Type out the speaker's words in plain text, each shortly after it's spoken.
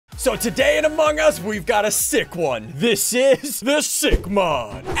So today in Among Us, we've got a sick one. This is the sick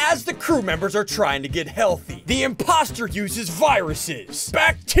mod. As the crew members are trying to get healthy, the imposter uses viruses,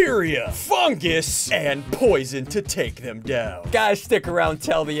 bacteria, fungus, and poison to take them down. Guys, stick around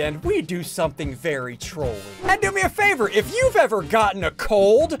till the end. We do something very trolly. And do me a favor, if you've ever gotten a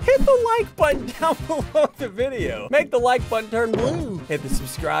cold, hit the like button down below the video. Make the like button turn blue. Hit the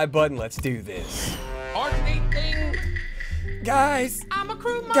subscribe button. Let's do this. Guys, I'm a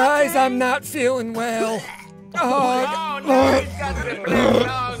crew mod. Guys, I'm not feeling well.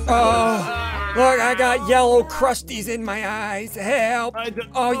 Look, I got yellow crusties in my eyes. Help.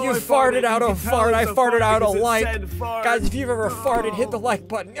 Oh, you farted out a fart. I farted out a light. Guys, if you've ever farted, hit the like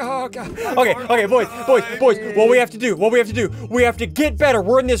button. Oh, God. Okay, boys. What we have to do, we have to get better.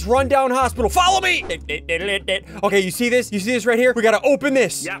 We're in this rundown hospital. Follow me. Okay, you see this? You see this right here? We gotta open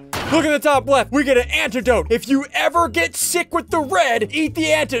this. Yeah. Look at the top left. We get an antidote. If you ever get sick with the red, eat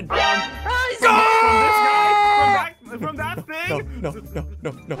the antidote. From that thing?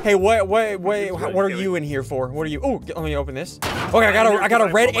 No. Hey, what are you in here for? What are you? Oh, let me open this. Okay, I got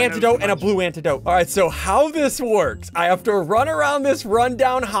a red antidote and a blue antidote. All right, so how this works, I have to run around this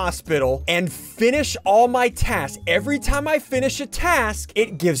rundown hospital and finish all my tasks. Every time I finish a task,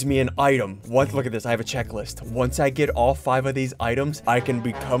 it gives me an item. Look at this, I have a checklist. Once I get all 5 of these items, I can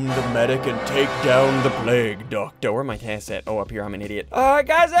become the medic and take down the plague doctor. Where my task at? Oh, up here, I'm an idiot. All right,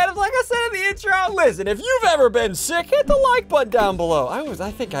 guys, like I said in the intro, listen, if you've ever been sick, hit the like button down below.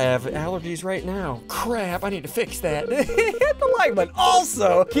 I think I have allergies right now. Crap, I need to fix that. Hit the like button.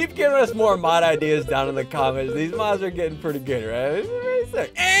 Also, keep giving us more mod ideas down in the comments. These mods are getting pretty good,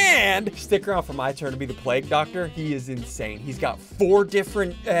 right? And stick around for my turn to be the plague doctor. He is insane. He's got 4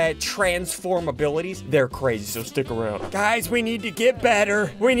 different transform abilities. They're crazy, so stick around. Guys, we need to get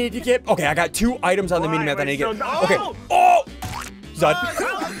better. Okay, I got 2 items on the minimap that I need to get. Okay. Oh! Zud.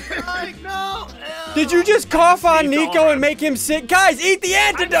 No. Did you just cough on Nico and make him sick? Guys, eat the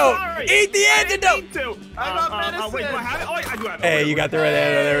antidote! Eat the antidote! I got medicine. Wait, I do have it. Hey, you got the red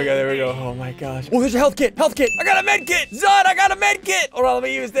antidote. There we go. Oh my gosh. Oh, there's a health kit. I got a med kit. Zud, I got a med kit. Hold on, let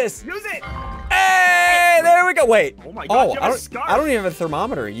me use this. Use it. Hey, there we go. Wait. Oh my God, I don't even have a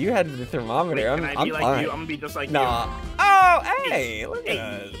thermometer. You had the thermometer. Wait, I'm fine. like you? I'm gonna be just like you. Oh, hey, look at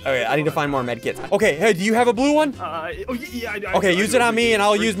us. Okay, I need to find more med kits. Okay, hey, do you have a blue one? Yeah, I okay, use it on me and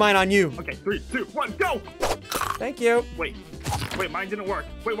I'll use mine on you. Okay, 3, 2, 1, go! Thank you. Wait, mine didn't work.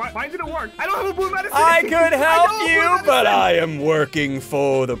 Mine didn't work. I don't have a blue medicine. I could help you, but I am working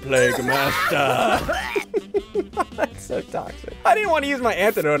for the Plague Master. That's so toxic. I didn't want to use my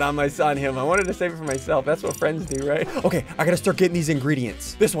antidote on him. I wanted to save it for myself. That's what friends do, right? Okay, I gotta start getting these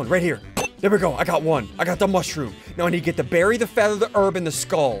ingredients. This one right here. There we go. I got one. I got the mushroom. Now I need to get the berry, the feather, the herb, and the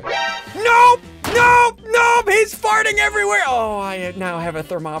skull. Nope! He's farting everywhere. Oh, I now have a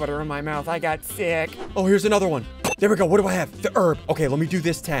thermometer in my mouth. I got sick. Oh, here's another one. There we go. What do I have? The herb. Okay, let me do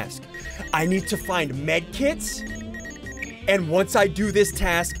this task. I need to find med kits. And once I do this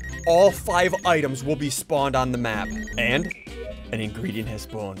task, all 5 items will be spawned on the map. And an ingredient has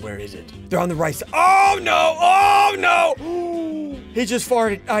spawned. Where is it? They're on the right side. Oh, no. He just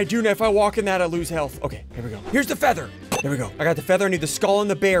farted. I do know if I walk in that, I lose health. Okay, here we go. Here's the feather. There we go. I got the feather. I need the skull and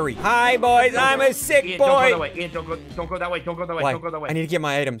the berry. Hi, boys. I'm a sick boy. Don't go that way. Ian, don't go that way. Don't go that way. Why? Don't go that way. I need to get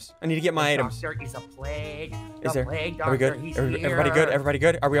my items. Doctor is a plague. Is there? Plague doctor. Are we good? He's Everybody good? Everybody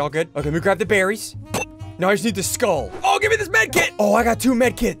good? Are we all good? Okay, let me grab the berries. Now I just need the skull. Oh, give me this med kit. Oh, I got 2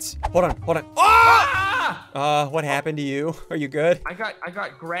 med kits. Hold on. Oh! What happened to you? Are you good? I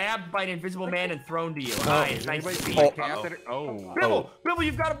got grabbed by an invisible man and thrown to you. Nice to see you. Bibble,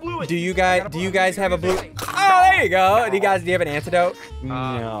 you've got to blue it. Do you guys have a blue? Oh, there you go. Do you have an antidote?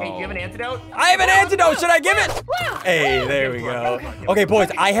 No. Hey, do you have an antidote? I have an antidote. Should I give it? Hey, there we go. Okay,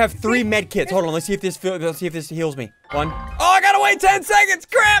 boys, I have 3 med kits. Hold on, let's see if this heals me. 1. Oh, I gotta wait 10 seconds.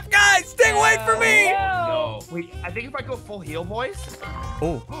 Crap, guys, stay away from me. No. Wait, I think if I go full heal, boys.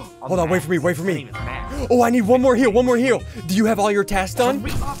 Oh, hold on, wait for me. Oh, I need one more heal. Do you have all your tasks done?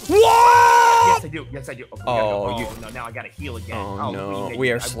 Whoa! Yes, I do. Okay, oh, no, now I gotta heal again. Oh, no,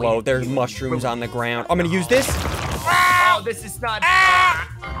 we are slow. There's mushrooms on the ground. I'm gonna use this. Oh, this is not.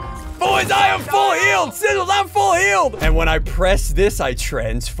 Boys, I am full healed. Sizzles, I'm full healed. And when I press this, I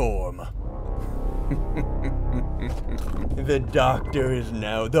transform. The doctor is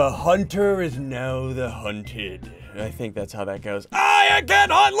now, the hunter is now the hunted. I think that's how that goes. I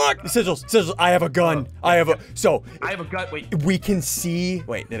can't hunt, look! Sizzles, I have a gun. I have a gun, wait. We can see,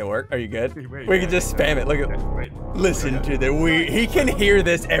 wait, did it work? Are you good? We can just spam it, look at, listen to the, he can hear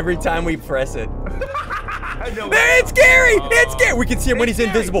this every time we press it. It's scary, it's scary. We can see him when he's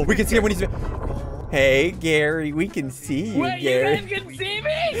invisible. We can see him when he's, Hey, Gary, we can see you, Wait, Gary. you guys can see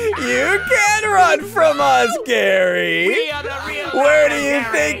me? You can run from us, Gary. We are the real Where do you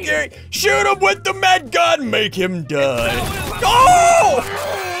Gary. think, Gary? Shoot him with the med gun. Make him die. Oh!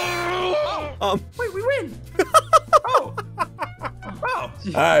 Wait, we win. Oh. All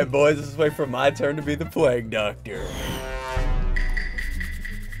right, boys, let's wait for my turn to be the plague doctor.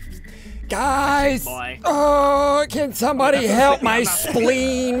 Guys, oh, can somebody help my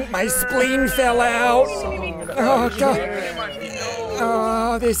spleen? My spleen fell out. Oh, God.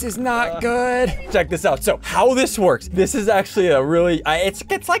 Oh, this is not good. Check this out. So, how this works. This is actually a really,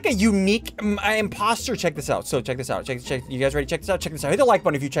 it's like a unique imposter. Check this out. So, check this out. Check. You guys ready? Check this out. Check this out. Hit the like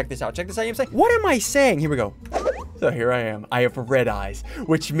button if you check this out. Check this out. You know what I'm saying? What am I saying? Here we go. So here I am. I have red eyes,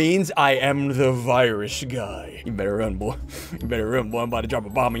 which means I am the virus guy. You better run, boy. You better run, boy. I'm about to drop a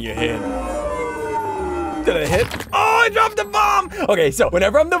bomb in your head. Did I hit? Oh, I dropped a bomb! Okay, so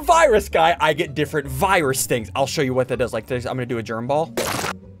whenever I'm the virus guy, I get different virus things. I'll show you what that does. Like this, I'm gonna do a germ ball.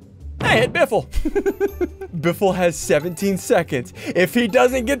 I hit Biffle. Biffle has 17 seconds. If he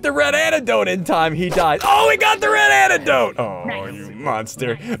doesn't get the red antidote in time, he dies. Oh, he got the red antidote. Oh, you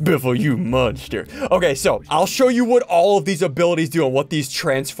monster. Biffle, you monster. Okay, so I'll show you what all of these abilities do and what these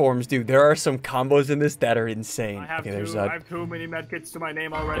transforms do. There are some combos in this that are insane. I have too many medkits to my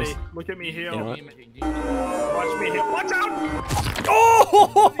name already. Look at me heal. You know what? Watch me heal. Watch out!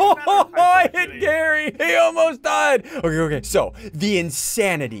 Oh, I hit Gary. He almost died. Okay. So, the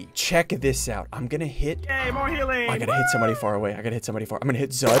insanity. Check this out. I'm gonna hit. Yay, more healing. I gotta hit somebody far away. I'm gonna hit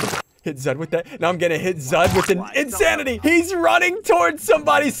Zud. Hit Zud with that. Now I'm gonna hit Zud with an insanity. He's running towards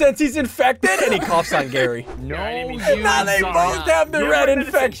somebody since he's infected, and he coughs on Gary. No, now they both have the red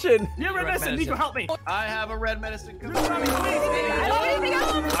infection. You have red medicine. Nico, help me. I have a red medicine. I don't have anything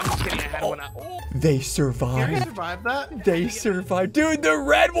else. I'm just kidding. I had one. They Gary survived. survived that? They survived. Dude, the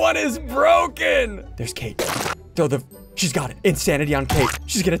red one is broken. There's Kate. She's got it. Insanity on Kate.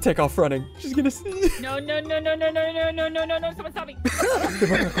 She's gonna take off running. She's gonna see. No, someone stop me.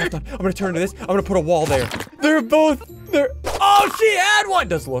 I'm gonna turn to this. I'm gonna put a wall there. They're both there. Oh, she had one.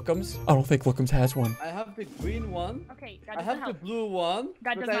 Does Lookums? I don't think Lookums has one. I have the green one. Okay, I have the blue one.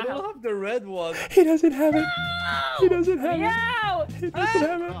 That but does I not don't help. have the red one. He doesn't have it. He doesn't have it. No! He doesn't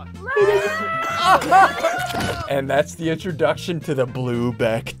have it. And that's the introduction to the blue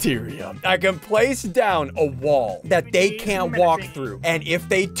bacteria. I can place down a wall that they can't walk through. And if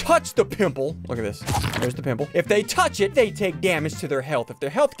they touch the pimple, look at this. There's the pimple. If they touch it, they take damage to their health. If their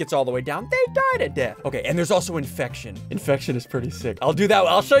health gets all the way down, they die to death. Okay, and there's also infection. Infection is pretty sick. I'll do that.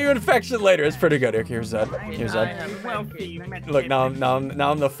 I'll show you infection later. It's pretty good. Okay, here's Zud. Here's Zud. Look, now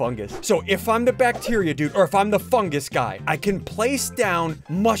I'm the fungus. So if I'm the bacteria dude, or if I'm the fungus guy, I can place down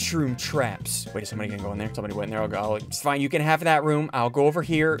mushroom traps. Wait, is somebody gonna go in there? Somebody went in there. I'll go. It's fine. You can have that room. I'll go over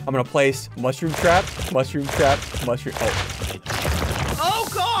here. I'm gonna place mushroom trap, mushroom trap, mushroom. Oh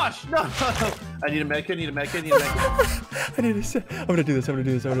gosh! No. I need a medkit. I'm gonna do this. I'm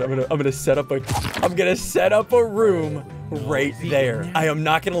gonna set up a room right there. I am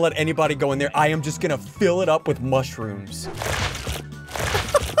not gonna let anybody go in there. I am just gonna fill it up with mushrooms.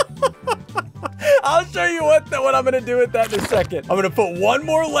 I'll show you what I'm gonna do with that in a second. I'm gonna put one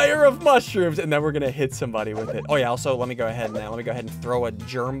more layer of mushrooms, and then we're gonna hit somebody with it. Oh yeah. Also, let me go ahead and throw a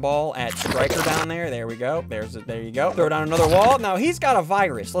germ ball at Striker down there. There we go. There you go. Throw down another wall. Now he's got a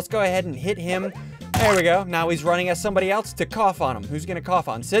virus. Let's go ahead and hit him. There we go. Now he's running at somebody else to cough on him. Who's gonna cough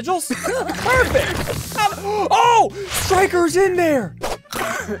on? Sigils? Perfect. Oh, Striker's in there.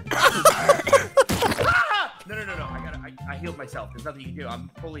 No. I healed myself. There's nothing you can do. I'm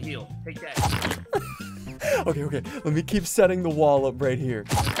fully healed. Take that. Okay. Let me keep setting the wall up right here.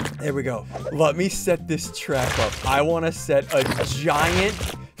 There we go. Let me set this trap up. I want to set a giant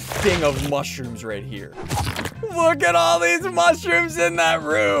thing of mushrooms right here. Look at all these mushrooms in that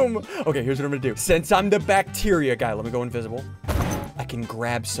room. Okay, here's what I'm gonna do. Since I'm the bacteria guy, let me go invisible. I can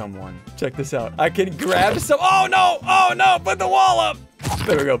grab someone. Check this out. I can grab some. Oh no, put the wall up.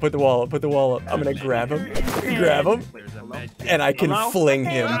 There we go, put the wall up. I'm gonna grab him, and I can fling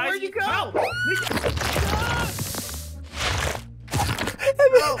him. Where'd you go?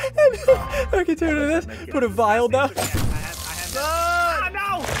 I can turn to this, put a vial down.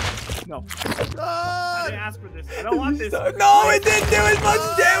 No. I didn't ask for this. I don't want this. No, it didn't do as much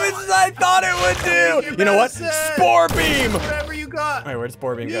damage as I thought it would do. You know what? Spore Beam. Whatever you got. Wait, where did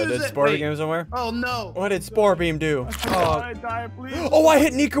Spore Beam go? Did Spore Beam go somewhere? Oh no. What did Spore Beam do? Please. Oh, I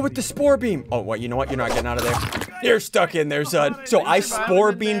hit Nico with the Spore Beam. Oh, what? You know what? You're not getting out of there. You're stuck in there, son. So I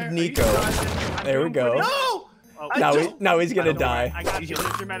Spore Beamed Nico. There we go. No. Now he's gonna die. I got you.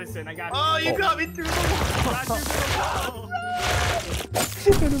 Here's your medicine. I got you. Oh, you got me through the wall.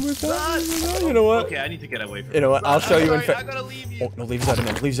 You know what? Okay, I need to get away from You know what? I'll show you in I gotta leave you. Oh, no, leave Zud in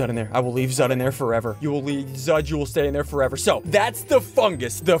there. Leave Zud in there. I will leave Zud in there forever. You will leave Zud. You will stay in there forever. So, that's the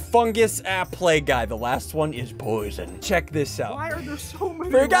fungus. The fungus play guy. The last one is poison. Check this out. Why are there so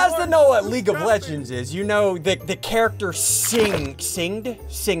many? For you guys that know what League of Trust me. Legends is, you know the character Singed.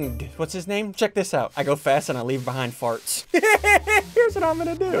 What's his name? Check this out. I go fast and I leave behind farts. Here's what I'm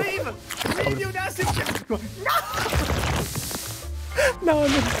gonna do. Leave you, No, I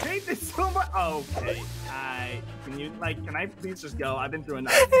hate this so much. Okay, can I please just go? I've been through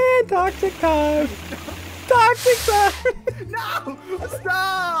enough. Toxic time. Toxic time. No!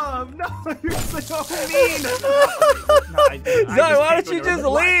 Stop! No, you're so mean. Zud, why don't you just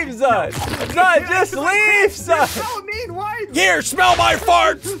leave, Zud? Zud, just leave, Zud. You're so mean. Why? Here, smell my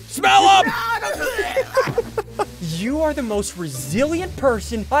farts. Smell them. You are the most resilient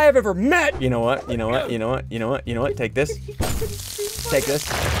person I have ever met. You know what? You know what? You know what? You know what? You know what? Take this. Take this.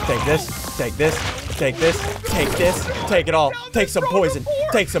 Take this. Take this. Take this. Take this. Take it all. Take some poison.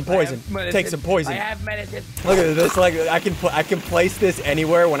 Take some poison. Take some poison. I have medicine. Look at this. Like I can place this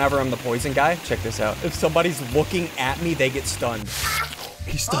anywhere whenever I'm the poison guy. Check this out. If somebody's looking at me, they get stunned.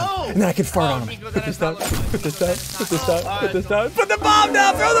 He's stunned. And then I can fart on him. Put this down. Put this down. Put this down. Put this down. Put the bomb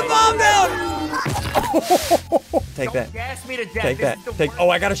down. Throw the bomb down. Take that. Gas me to death. Take that. Take. Oh,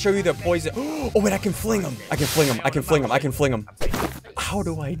 I gotta show you the poison. Oh wait, I can fling him. I can fling him. I can fling him. I can fling him. How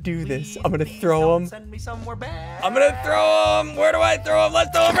do I do this? I'm gonna throw him. Send me somewhere bad. I'm gonna throw him. Where do I throw him?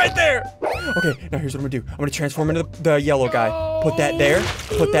 Let's throw him right there. Okay, now here's what I'm gonna do. I'm gonna transform into the yellow guy. Put that there.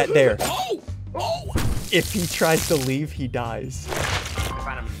 Put that there. If he tries to leave, he dies.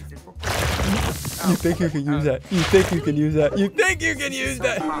 You think you can use that? You think you can use that? You think you can use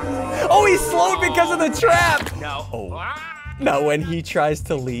that? Oh, he's slowed because of the trap. No. Oh. Now, when he tries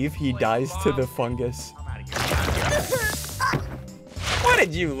to leave, he dies to the fungus. What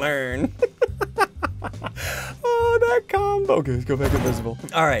did you learn? Oh, that combo. Okay, let's go back invisible.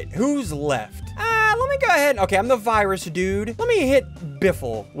 All right, who's left? Let me go ahead. Okay, I'm the virus dude. Let me hit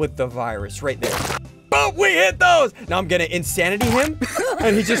Biffle with the virus right there. Boom, we hit those. Now I'm gonna insanity him,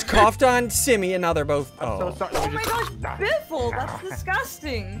 and he just coughed on Simmy, and now they're both. So sorry. Oh my gosh, Biffle, that's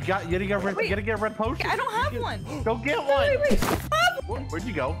disgusting. You gotta get a red potion. I don't have one. Go get one. Wait. Where'd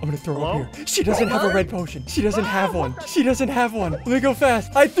you go? I'm gonna throw her up here. She doesn't have a red potion. She doesn't have one. She doesn't have one. Let me go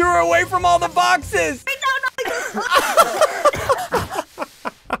fast. I threw her away from all the boxes.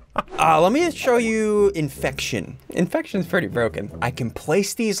 Let me show you infection. Infection's pretty broken. I can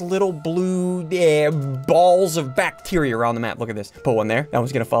place these little blue balls of bacteria around the map. Look at this. Put one there. That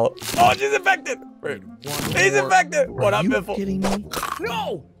one's gonna follow. Oh, she's infected. He's infected. What up, Biffle? Kidding me?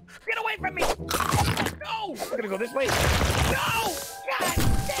 No! Get away from me! No! I'm gonna go this way. No! God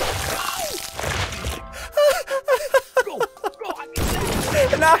damn, no! Go!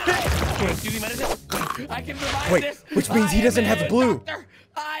 Do you need medicine? I can survive Wait, this. which means he doesn't have blue. Doctor.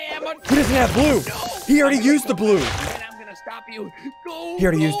 I am a He doesn't have blue. No. He already used the blue. And I'm gonna stop you. Go! He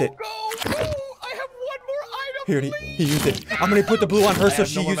already go, used it. Go! I have one more item. He already used it. I'm gonna put the blue on her so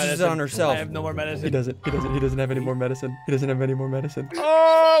she uses it on herself. I have no more medicine. He doesn't have any more medicine. He doesn't have any more medicine.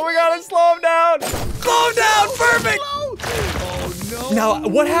 Oh, we gotta slow him down. Slow him down, perfect. Oh no! Now,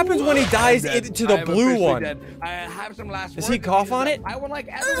 what happens when he dies to the blue one? I have some last Does word he to cough use on that. it? I would like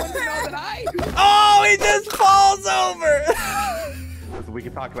everyone to know that I. Oh, he just falls over. Listen, we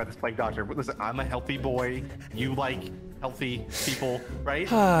can talk about this plague doctor. But listen, I'm a healthy boy. You like healthy people, right?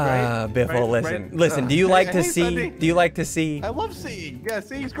 Ah, Right? Biffle, Right? listen. Right? Listen, do you like to Hey, see? Sunday. Do you like to see? I love seeing. Yeah,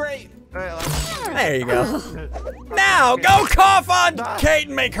 seeing's great. There you go. Now, go cough on Kate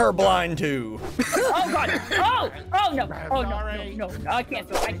and make her blind too. Oh god! Oh no! Oh no! No! I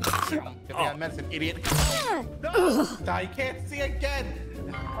can't. I can't. Get that medicine, idiot. No, I can't see again.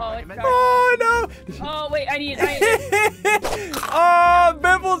 Oh, it's dark. Oh, no. Oh wait, I need. Oh,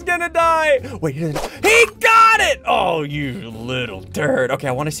 Biffle's gonna die. Wait, he got it. Oh, you little turd. Okay,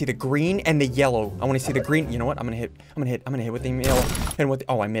 I want to see the green and the yellow. I want to see the green. You know what? I'm gonna hit with the yellow. Hit him with.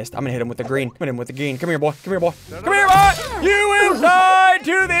 Oh, I missed. I'm gonna hit him with the green. Hit him with the green. Come here, boy. Come here, boy. Come here, boy. You will die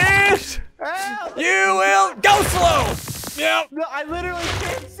to this. You will go slow. Yep. No, I literally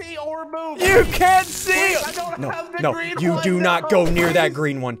can't see or move. You can't see. I don't have the No, green you one, do not go near that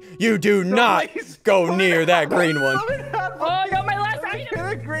green one. You do not please. go near that green one. Oh no, my last item.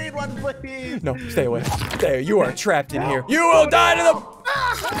 The green one, please. No, stay away. Stay. You are trapped in here. You will die to the.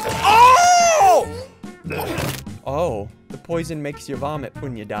 Oh! Oh, the poison makes you vomit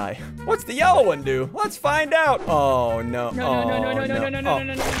when you die. What's the yellow one do? Let's find out. Oh no. No! Oh no.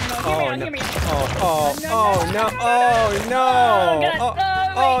 Hear me! Oh no. Oh no. God.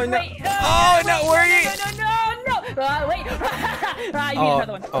 Oh no. Wait. Oh no. Where are you? No! Wait! I need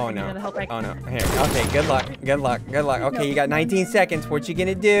another one. Oh I need no. another health pack. Oh no. Here. Okay, good luck. Good luck. Good luck. Okay, you got 19 seconds. What you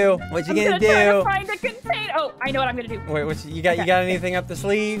gonna do? What you gonna I'm gonna try to do? find a container. Oh, I know what I'm gonna do. Wait, you got anything up the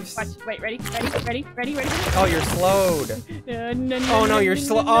sleeves? Watch. Wait, ready? Oh, you're slowed. No, Oh no, you're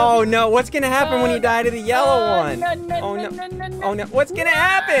slow. Oh no, what's gonna happen when you die to the yellow one? Oh no. Oh no, what's gonna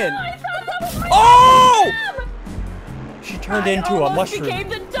happen? I thought that was my Oh! job. She turned I into a almost mushroom. became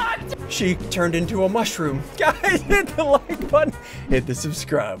the doctor. She turned into a mushroom. Guys, hit the like button. Hit the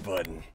subscribe button.